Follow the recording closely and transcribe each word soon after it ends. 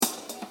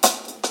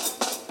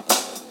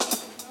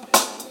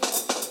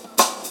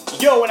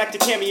Yo, an active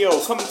cameo,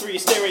 coming through your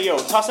stereo.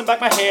 Tossing back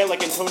my hair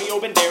like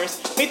Antonio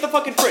Banderas. Hate the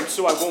fucking French,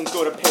 so I won't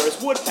go to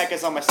Paris.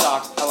 Woodpeckers on my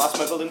socks, I lost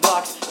my building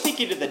blocks. Take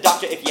you to the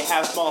doctor if you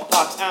have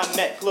smallpox. I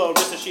met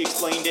Clarissa, she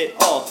explained it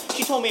all.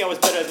 She told me I was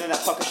better than that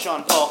fucker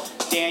Sean Paul.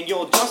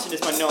 Daniel Johnson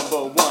is my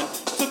number one.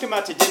 Took him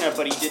out to dinner,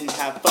 but he didn't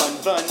have fun.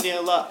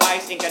 Vanilla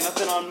Ice ain't got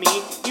nothing on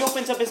me. He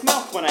opens up his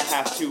mouth when I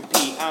have to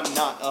pee. I'm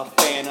not a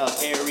fan of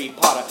Harry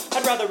Potter.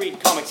 I'd rather read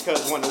comics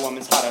cause Wonder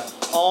Woman's hotter.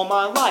 All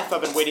my life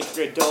I've been waiting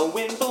for Godot.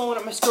 Wind blowing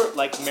up my skirt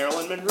like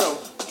Marilyn Monroe.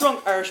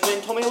 Drunk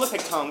Irishman told me I look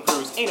like Tom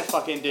Cruise. Ain't a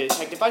fucking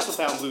detective, I still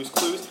found Blue's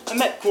Clues. I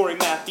met Corey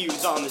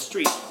Matthews on the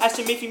street. Asked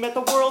him if he met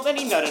the world and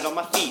he nutted on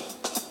my feet.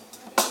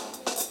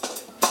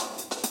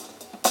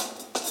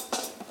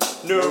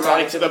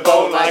 Neurotic to the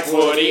bone like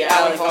Woody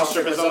Allen. Call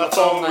strippers on the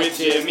phone with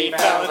Jimmy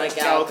Fallon. Like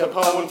Al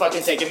Capone,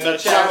 fucking taking the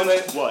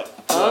challenge. What?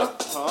 Huh?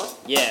 Huh?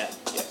 Yeah.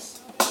 Yes.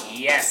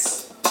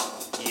 Yes.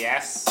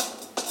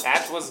 Yes.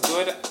 That was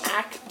good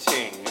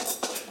acting.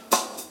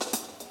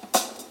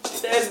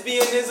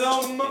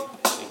 Lesbianism.